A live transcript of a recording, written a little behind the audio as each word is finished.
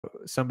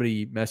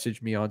somebody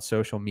messaged me on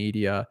social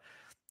media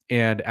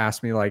and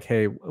asked me like,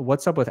 hey,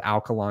 what's up with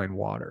alkaline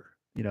water?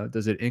 You know,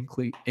 does it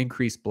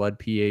increase blood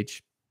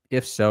pH?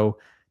 If so,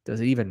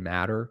 does it even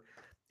matter?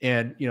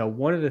 And, you know,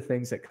 one of the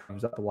things that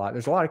comes up a lot,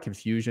 there's a lot of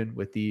confusion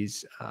with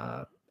these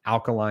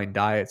alkaline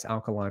diets,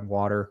 alkaline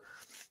water.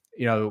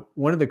 You know,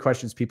 one of the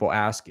questions people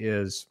ask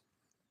is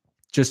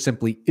just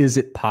simply, is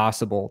it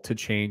possible to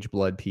change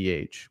blood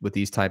pH with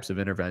these types of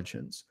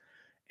interventions?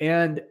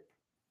 And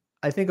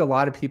I think a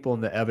lot of people in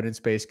the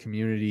evidence-based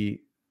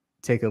community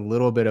take a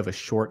little bit of a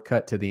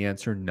shortcut to the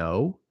answer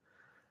no.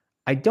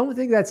 I don't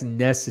think that's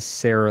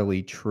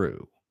necessarily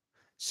true.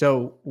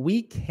 So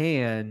we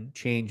can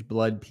change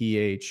blood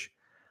pH.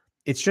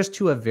 It's just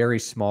to a very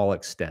small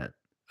extent,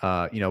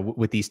 you know,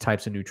 with these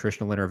types of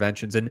nutritional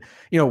interventions. And,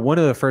 you know, one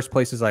of the first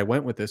places I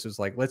went with this is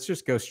like, let's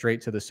just go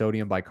straight to the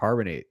sodium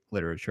bicarbonate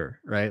literature,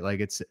 right? Like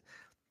it's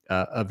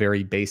a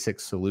very basic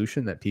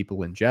solution that people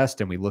ingest,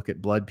 and we look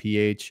at blood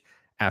pH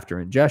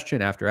after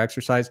ingestion, after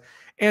exercise,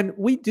 and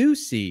we do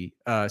see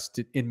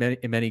in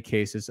many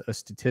cases a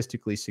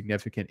statistically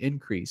significant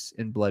increase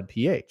in blood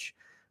pH.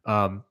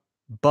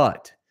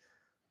 But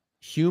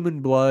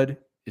human blood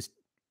is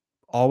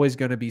always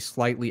going to be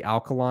slightly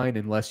alkaline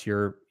unless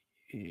you're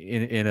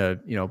in a,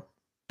 you know,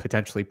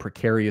 potentially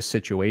precarious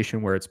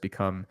situation where it's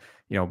become,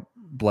 you know,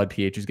 blood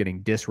pH is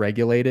getting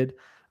dysregulated.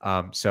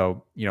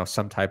 So, you know,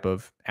 some type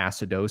of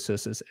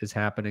acidosis is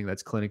happening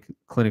that's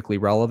clinically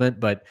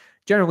relevant. But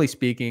generally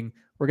speaking,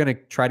 we're going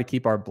to try to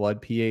keep our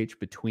blood pH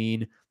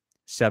between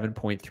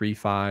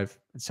 7.35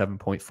 and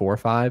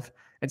 7.45.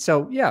 And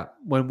so, yeah,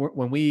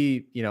 when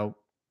we, you know,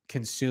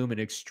 consume an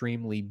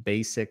extremely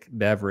basic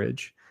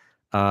beverage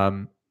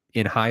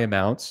in high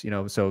amounts, you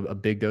know, so a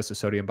big dose of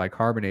sodium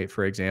bicarbonate,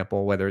 for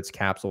example, whether it's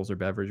capsules or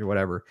beverage or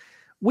whatever,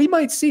 we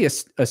might see a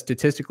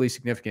statistically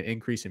significant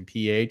increase in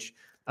pH.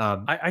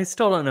 I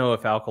still don't know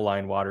if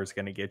alkaline water is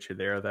going to get you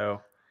there,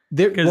 though.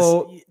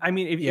 Well, I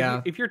mean,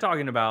 if you're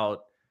talking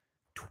about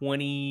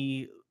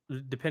 20,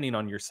 depending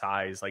on your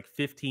size, like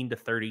 15 to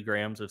 30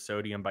 grams of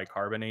sodium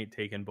bicarbonate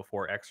taken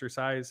before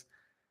exercise,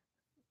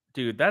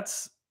 dude,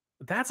 that's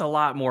a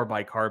lot more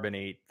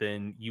bicarbonate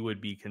than you would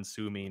be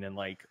consuming in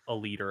like a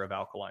liter of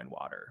alkaline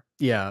water.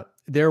 Yeah,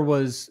 there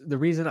was the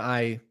reason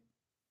I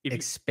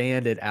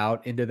expanded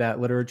out into that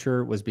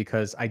literature was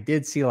because I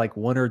did see like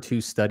one or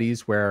two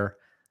studies where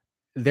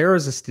there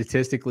was a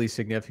statistically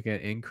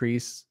significant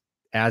increase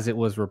as it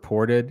was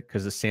reported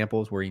because the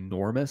samples were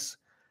enormous,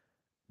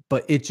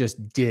 but it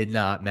just did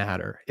not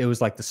matter. It was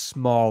like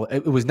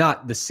it was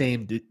not the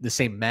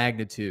same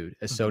magnitude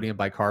as sodium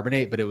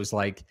bicarbonate, but it was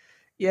like,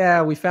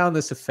 yeah, we found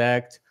this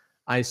effect.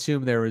 I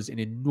assume there was an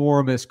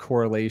enormous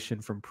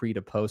correlation from pre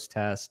to post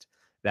test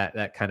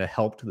that kind of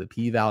helped the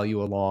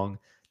p-value along.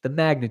 The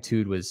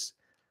magnitude was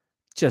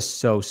just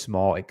so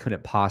small, it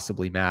couldn't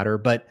possibly matter.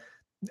 But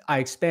I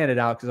expanded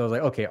out because I was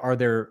like, okay,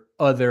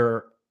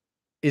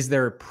 is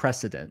there a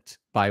precedent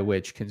by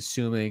which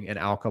consuming an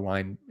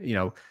alkaline, you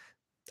know,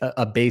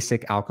 a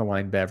basic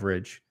alkaline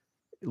beverage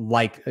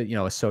like, you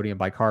know, a sodium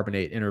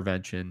bicarbonate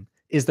intervention,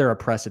 is there a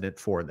precedent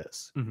for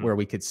this where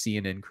we could see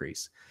an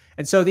increase?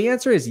 And so the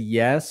answer is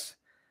yes,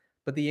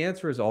 but the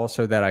answer is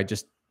also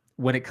that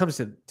when it comes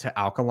to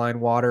alkaline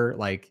water,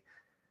 like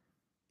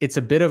it's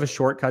a bit of a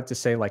shortcut to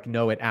say like,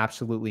 no, it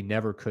absolutely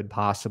never could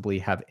possibly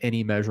have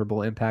any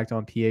measurable impact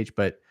on pH,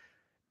 but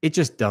it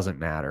just doesn't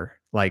matter.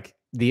 Like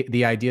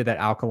the idea that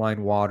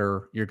alkaline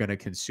water, you're going to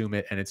consume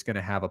it and it's going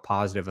to have a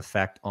positive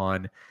effect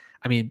on,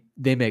 I mean,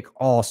 they make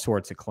all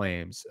sorts of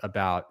claims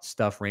about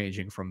stuff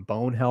ranging from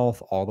bone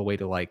health all the way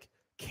to like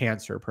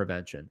cancer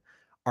prevention.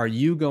 Are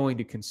you going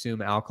to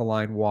consume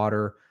alkaline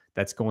water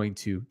that's going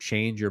to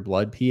change your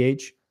blood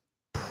pH?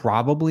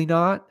 Probably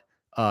not.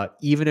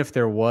 Even if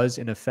there was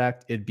an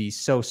effect, it'd be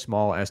so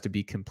small as to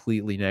be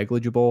completely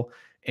negligible.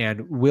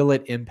 And will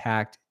it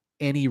impact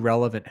any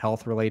relevant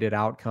health-related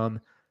outcome?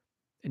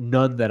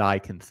 None that I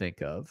can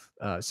think of.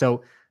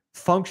 So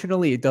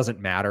functionally, it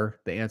doesn't matter,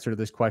 the answer to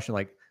this question.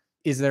 Like,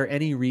 is there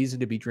any reason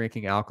to be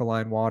drinking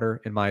alkaline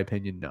water? In my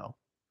opinion, no.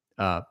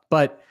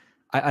 But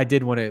I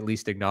did want to at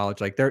least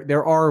acknowledge, like,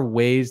 there are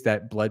ways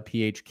that blood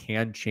pH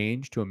can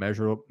change to a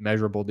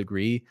measurable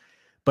degree,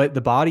 but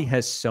the body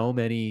has so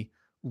many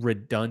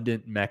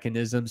redundant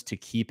mechanisms to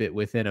keep it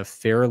within a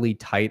fairly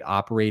tight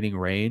operating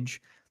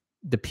range.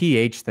 The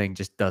pH thing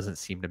just doesn't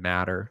seem to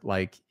matter.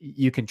 Like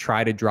you can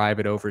try to drive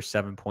it over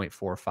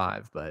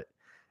 7.45, but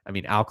I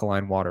mean,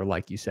 alkaline water,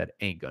 like you said,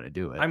 ain't going to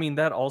do it. I mean,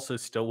 that also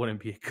still wouldn't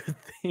be a good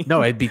thing.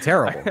 No, it'd be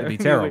terrible. It'd be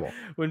terrible.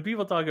 When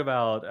people talk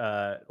about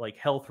like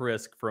health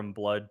risk from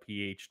blood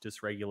pH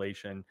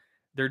dysregulation,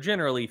 they're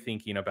generally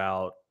thinking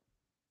about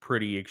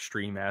pretty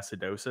extreme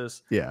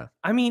acidosis. Yeah.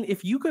 I mean,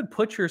 if you could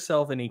put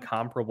yourself in a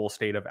comparable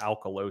state of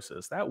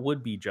alkalosis, that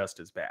would be just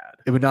as bad.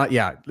 It would not.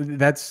 Yeah.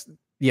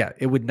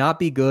 It would not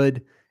be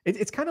good.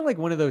 It's kind of like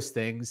one of those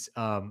things.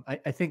 I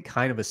think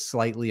kind of a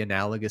slightly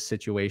analogous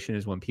situation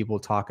is when people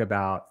talk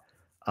about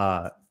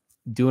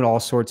doing all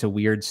sorts of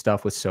weird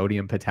stuff with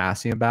sodium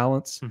potassium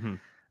balance. And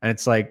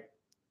it's like,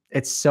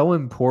 it's so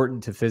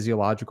important to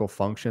physiological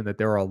function that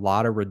there are a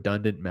lot of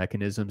redundant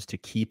mechanisms to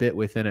keep it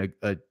within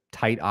a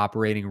tight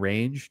operating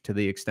range to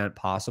the extent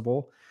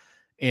possible.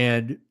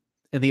 And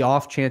in the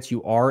off chance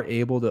you are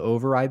able to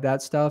override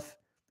that stuff,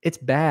 it's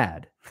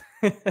bad,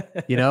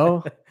 you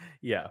know,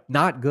 Yeah.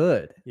 not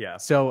good. Yeah.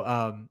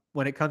 So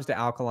when it comes to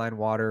alkaline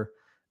water,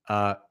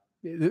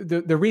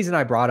 the reason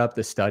I brought up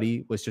the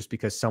study was just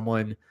because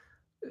someone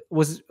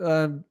was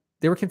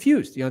they were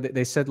confused. You know,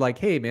 they said like,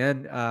 "Hey,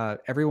 man,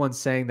 everyone's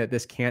saying that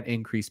this can't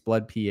increase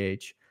blood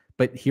pH,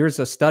 but here's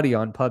a study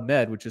on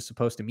PubMed which is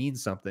supposed to mean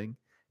something,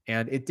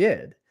 and it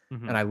did."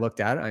 Mhm. And I looked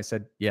at it and I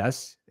said,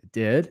 "Yes, it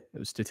did. It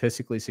was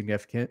statistically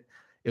significant.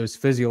 It was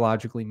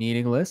physiologically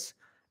meaningless,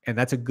 and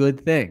that's a good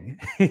thing."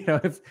 You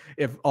know,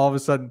 if all of a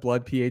sudden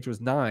blood pH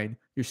was 9,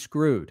 you're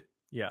screwed.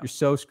 Yeah. You're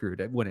so screwed.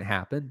 It wouldn't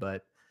happen,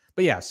 but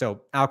yeah.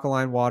 So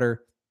alkaline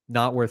water,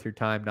 not worth your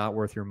time, not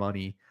worth your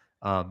money.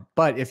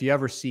 But if you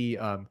ever see,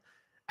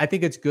 I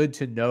think it's good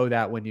to know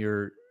that when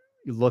you're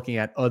looking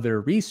at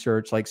other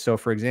research, like, so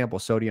for example,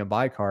 sodium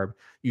bicarb,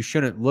 you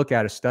shouldn't look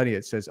at a study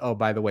that says, oh,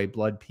 by the way,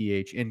 blood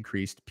pH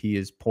increased, P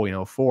is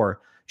 0.04. You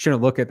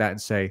shouldn't look at that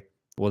and say,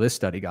 well, this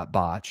study got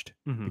botched,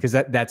 Mhm. because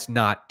that's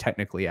not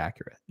technically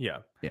accurate. Yeah.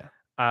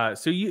 Yeah.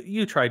 So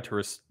you tried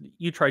to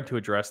you tried to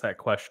address that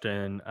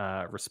question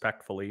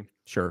respectfully.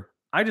 Sure.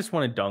 I just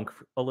want to dunk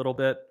a little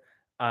bit.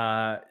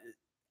 Uh,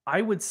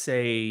 I would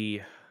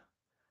say,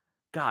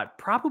 God,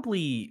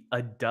 probably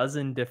a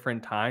dozen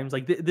different times.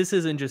 Like this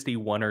isn't just a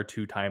 1 or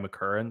 2 time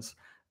occurrence.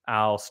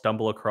 I'll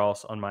stumble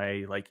across on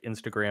my like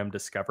Instagram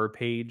Discover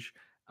page,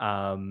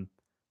 um,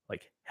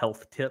 like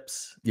health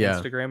tips Yeah.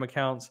 Instagram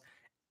accounts,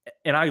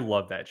 and I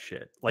love that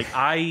shit. Like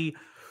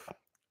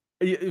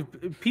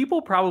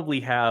people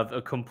probably have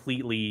a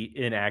completely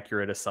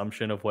inaccurate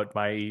assumption of what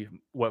my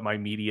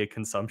media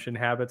consumption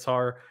habits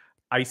are.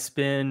 I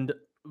spend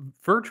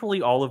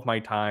virtually all of my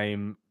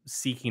time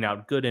seeking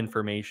out good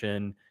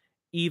information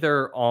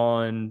either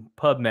on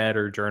PubMed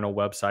or journal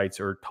websites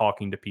or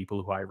talking to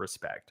people who I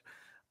respect.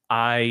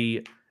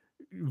 I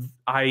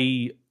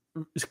I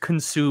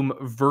consume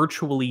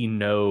virtually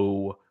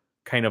no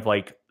kind of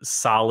like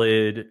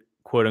solid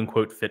quote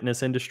unquote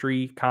fitness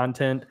industry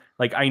content.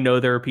 Like I know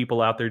there are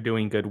people out there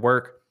doing good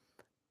work.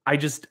 I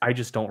just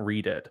don't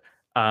read it.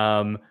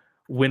 Um,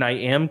 when I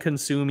am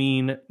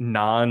consuming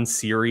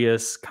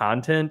non-serious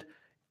content,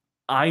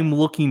 I'm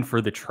looking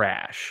for the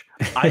trash.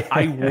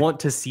 I want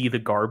to see the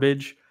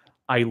garbage.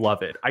 I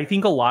love it. I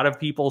think a lot of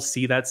people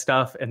see that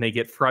stuff and they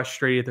get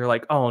frustrated. They're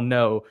like, oh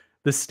no,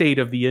 the state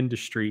of the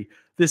industry.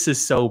 This is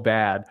so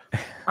bad.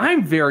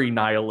 I'm very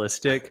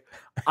nihilistic.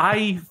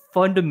 I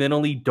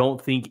fundamentally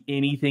don't think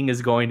anything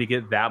is going to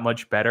get that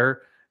much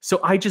better. So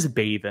I just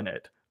bathe in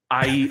it.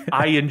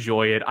 I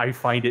enjoy it. I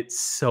find it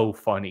so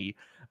funny.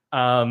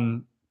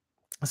 Um,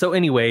 so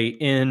anyway,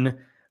 in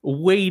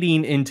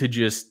wading into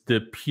just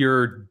the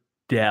pure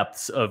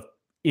depths of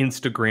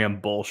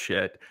Instagram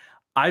bullshit,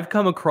 I've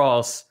come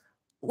across,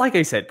 like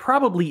I said,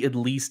 probably at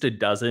least a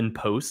dozen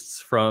posts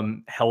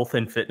from health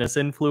and fitness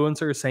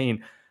influencers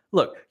saying,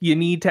 look, you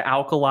need to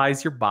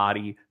alkalize your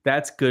body.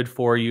 That's good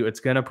for you.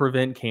 It's going to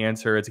prevent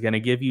cancer. It's going to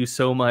give you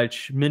so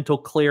much mental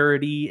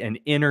clarity and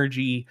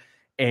energy.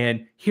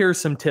 And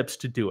here's some tips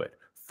to do it.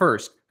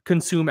 First,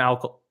 consume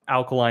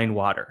alkaline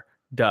water.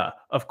 Duh.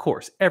 Of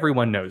course,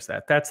 everyone knows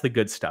that. That's the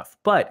good stuff.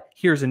 But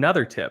here's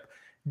another tip.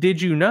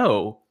 Did you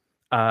know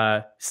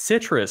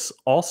citrus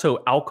also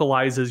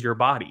alkalizes your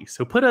body?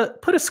 So put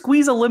a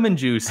squeeze of lemon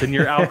juice in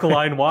your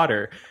alkaline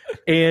water,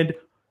 and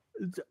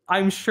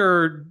I'm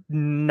sure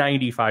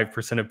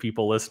 95% of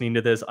people listening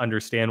to this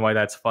understand why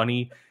that's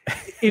funny.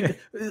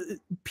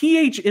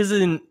 pH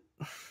isn't.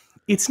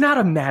 It's not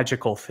a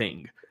magical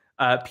thing.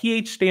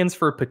 pH stands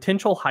for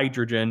potential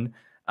hydrogen.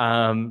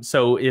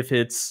 So if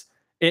it's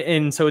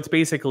and so it's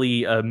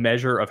basically a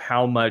measure of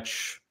how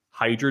much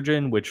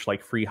hydrogen, which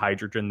like free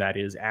hydrogen, that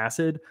is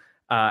acid,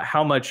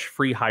 how much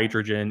free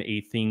hydrogen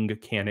a thing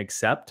can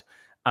accept.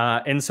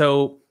 And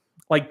so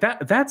like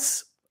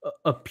that's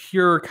a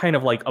pure kind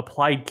of like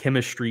applied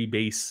chemistry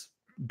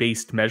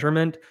based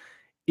measurement.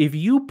 If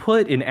you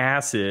put an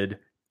acid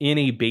in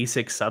a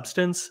basic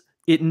substance,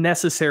 it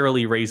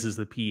necessarily raises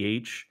the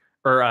pH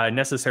or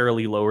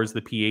necessarily lowers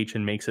the pH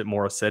and makes it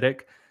more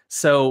acidic.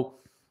 So,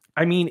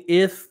 I mean,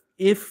 if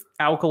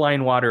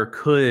alkaline water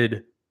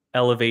could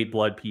elevate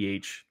blood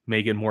pH,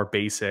 make it more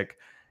basic,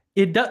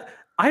 it does.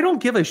 I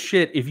don't give a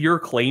shit if you're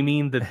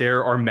claiming that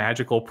there are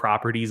magical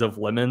properties of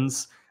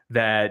lemons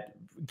that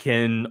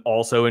can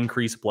also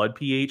increase blood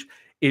pH.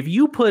 If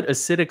you put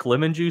acidic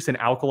lemon juice in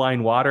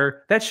alkaline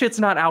water, that shit's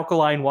not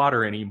alkaline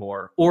water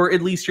anymore, or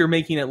at least you're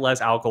making it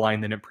less alkaline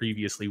than it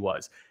previously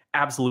was.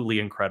 Absolutely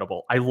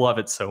incredible. I love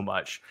it so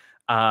much.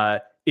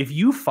 If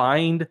you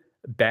find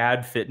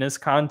bad fitness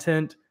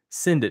content,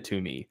 send it to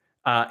me.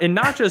 And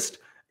not just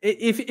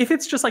if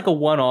it's just like a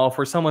one-off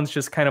where someone's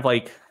just kind of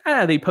like,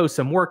 they post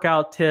some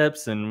workout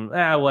tips and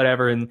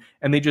whatever, and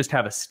they just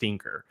have a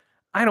stinker.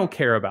 I don't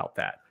care about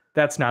that.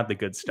 That's not the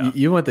good stuff.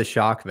 You want the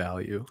shock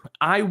value.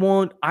 I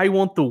want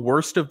the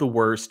worst of the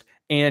worst.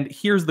 And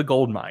here's the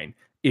gold mine.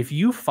 if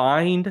you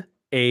find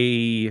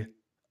a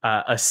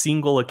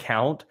single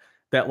account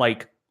that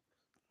like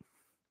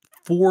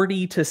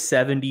 40 to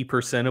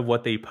 70% of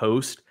what they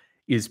post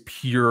is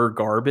pure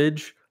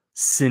garbage,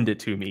 send it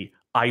to me.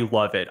 I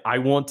love it. I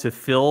want to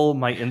fill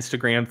my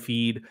Instagram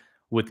feed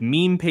with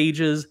meme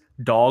pages,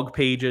 dog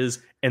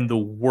pages, and the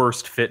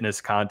worst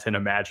fitness content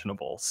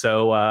imaginable.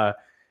 So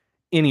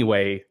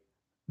anyway,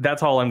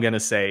 that's all I'm going to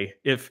say.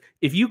 If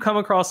you come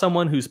across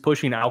someone who's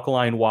pushing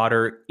alkaline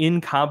water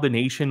in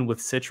combination with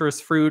citrus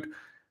fruit,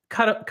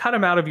 cut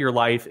them out of your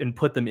life and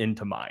put them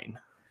into mine.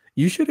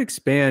 You should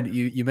expand.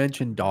 You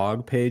mentioned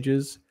dog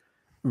pages.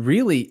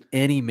 Really,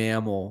 any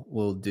mammal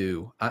will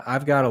do.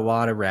 I've got a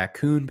lot of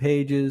raccoon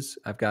pages.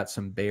 I've got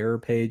some bear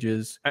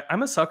pages.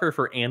 I'm a sucker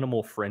for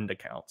animal friend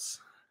accounts.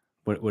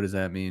 What does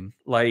that mean?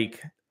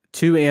 Like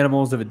two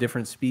animals of a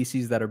different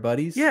species that are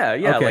buddies? Yeah,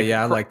 Okay, like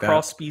yeah, I like that.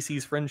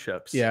 Cross-species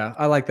friendships. Yeah,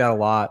 I like that a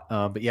lot.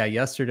 But yeah,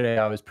 yesterday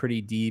I was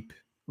pretty deep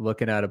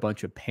looking at a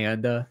bunch of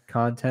panda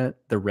content.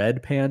 The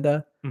red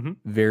panda,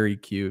 very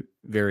cute,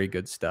 very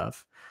good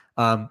stuff.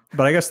 But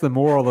I guess the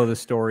moral of the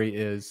story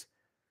is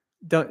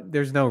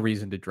there's no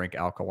reason to drink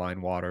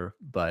alkaline water,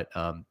 but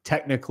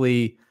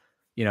technically,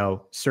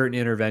 certain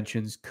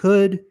interventions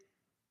could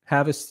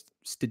have a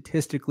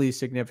statistically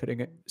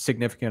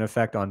significant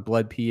effect on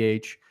blood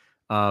pH.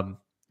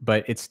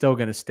 But it's still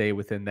going to stay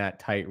within that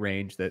tight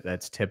range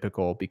that's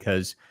typical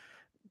because,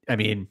 I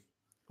mean,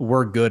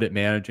 we're good at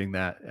managing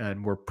that,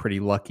 and we're pretty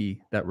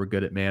lucky that we're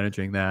good at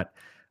managing that.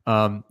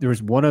 There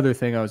was one other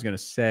thing I was going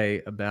to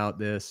say about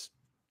this,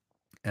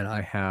 and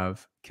I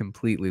have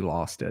completely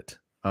lost it.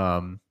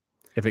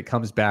 If it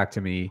comes back to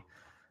me,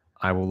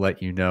 I will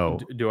let you know.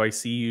 Do I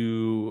see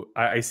you?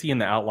 I see in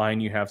the outline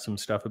you have some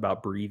stuff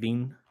about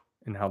breathing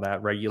and how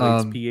that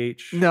regulates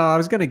pH. No, I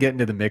was going to get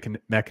into the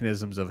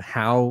mechanisms of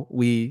how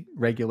we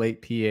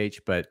regulate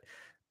pH, but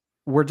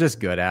we're just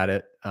good at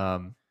it,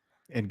 and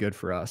good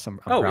for us. I'm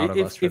proud of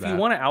us for that. If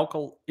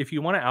you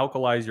want to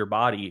alkalize your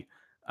body,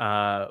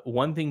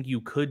 one thing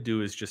you could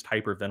do is just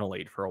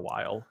hyperventilate for a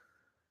while.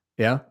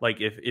 Yeah,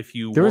 like if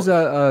you there was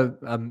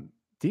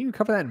did you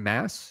cover that in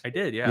mass? I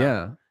did,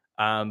 yeah.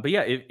 But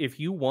yeah, if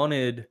you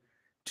wanted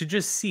to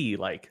just see,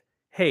 like,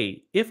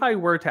 hey, if I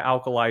were to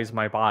alkalize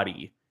my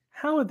body,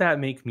 how would that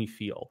make me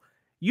feel?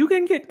 You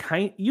can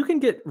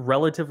get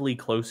relatively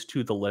close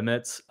to the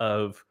limits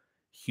of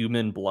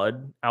human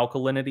blood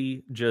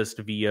alkalinity just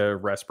via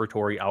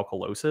respiratory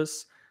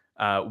alkalosis,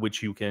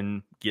 which you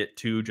can get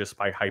to just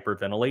by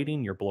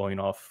hyperventilating. You're blowing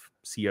off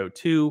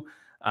CO2,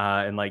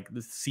 and like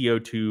the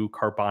CO2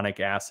 carbonic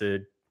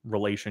acid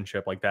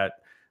relationship, like that.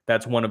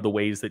 That's one of the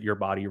ways that your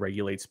body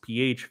regulates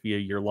pH via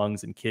your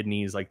lungs and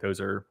kidneys. Like those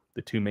are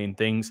the two main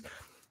things.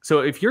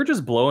 So if you're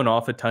just blowing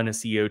off a ton of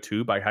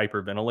CO2 by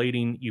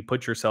hyperventilating, you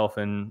put yourself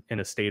in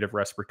a state of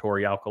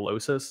respiratory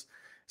alkalosis.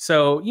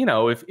 So,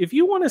 if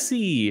you want to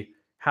see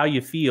how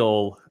you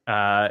feel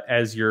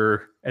as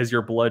your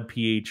blood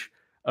pH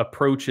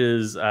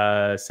approaches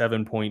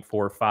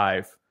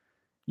 7.45,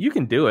 you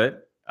can do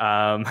it.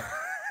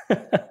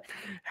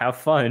 Have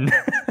fun.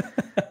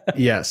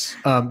 Yes.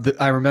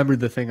 I remembered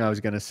the thing I was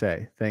going to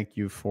say. Thank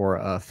you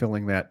for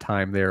filling that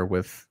time there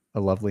with a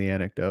lovely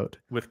anecdote.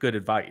 With good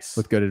advice.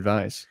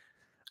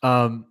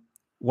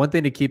 One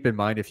thing to keep in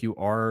mind if you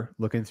are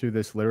looking through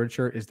this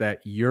literature is that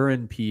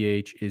urine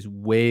pH is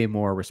way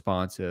more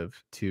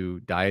responsive to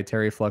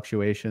dietary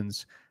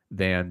fluctuations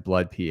than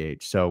blood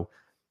pH. So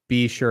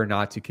be sure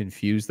not to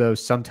confuse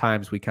those.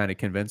 Sometimes we kind of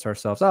convince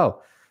ourselves,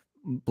 oh,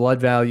 blood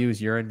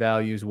values, urine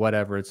values,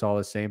 whatever, it's all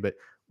the same. But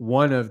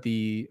one of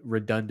the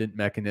redundant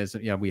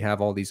mechanisms, we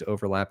have all these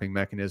overlapping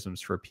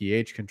mechanisms for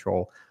pH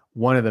control.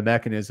 One of the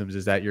mechanisms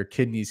is that your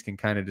kidneys can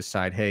kind of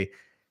decide, hey,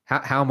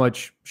 how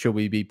much should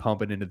we be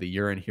pumping into the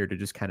urine here to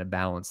just kind of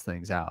balance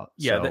things out?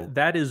 Yeah, so,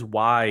 that is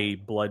why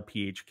blood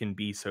pH can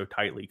be so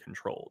tightly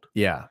controlled.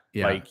 Yeah.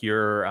 Like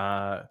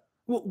your,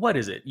 what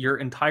is it? Your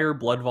entire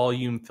blood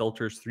volume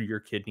filters through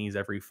your kidneys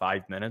every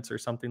 5 minutes or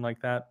something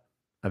like that.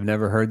 I've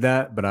never heard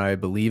that, but I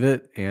believe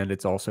it, and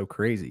it's also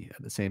crazy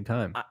at the same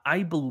time.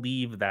 I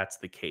believe that's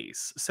the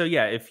case. So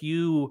yeah, if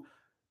you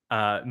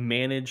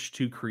manage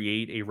to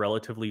create a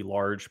relatively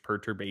large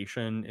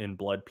perturbation in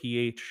blood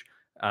pH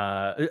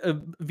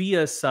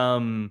via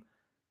some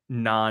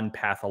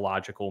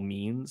non-pathological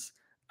means,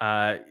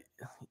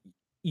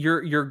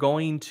 you're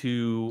going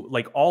to,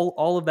 like,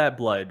 all of that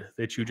blood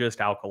that you just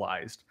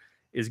alkalized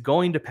is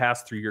going to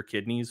pass through your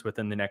kidneys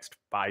within the next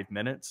 5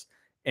 minutes.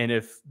 And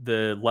if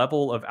the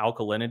level of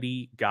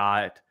alkalinity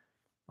got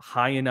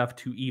high enough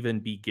to even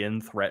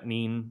begin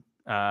threatening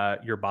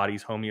your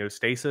body's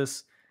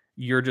homeostasis,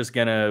 you're just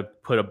gonna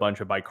put a bunch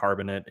of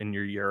bicarbonate in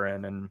your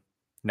urine, and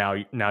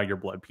now your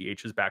blood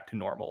pH is back to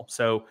normal.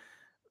 So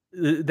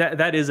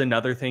that is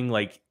another thing.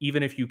 Like,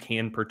 even if you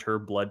can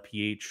perturb blood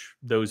pH,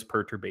 those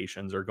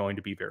perturbations are going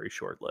to be very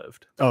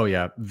short-lived. Oh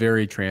yeah,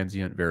 very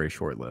transient, very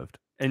short-lived.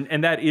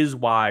 And that is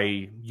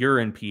why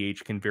urine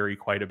pH can vary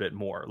quite a bit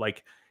more.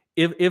 Like,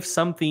 if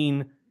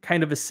something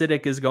kind of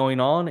acidic is going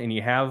on and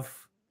you have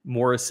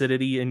more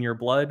acidity in your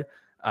blood,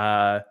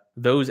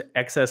 those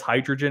excess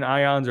hydrogen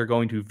ions are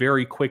going to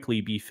very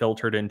quickly be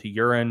filtered into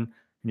urine,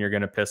 and you're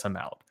going to piss them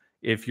out.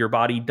 If your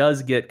body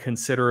does get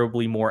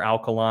considerably more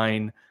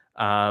alkaline,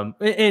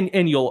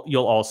 and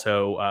you'll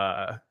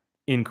also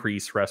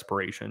increase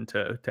respiration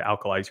to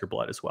alkalize your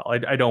blood as well.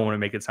 I don't want to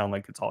make it sound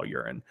like it's all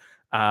urine,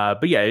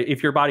 but yeah,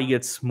 if your body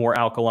gets more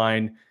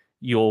alkaline,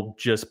 you'll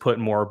just put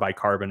more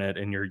bicarbonate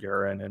in your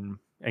urine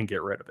and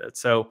get rid of it.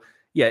 So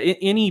yeah,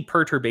 any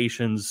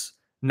perturbations,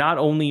 not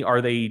only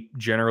are they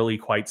generally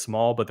quite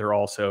small, but they're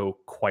also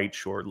quite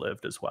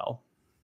short-lived as well.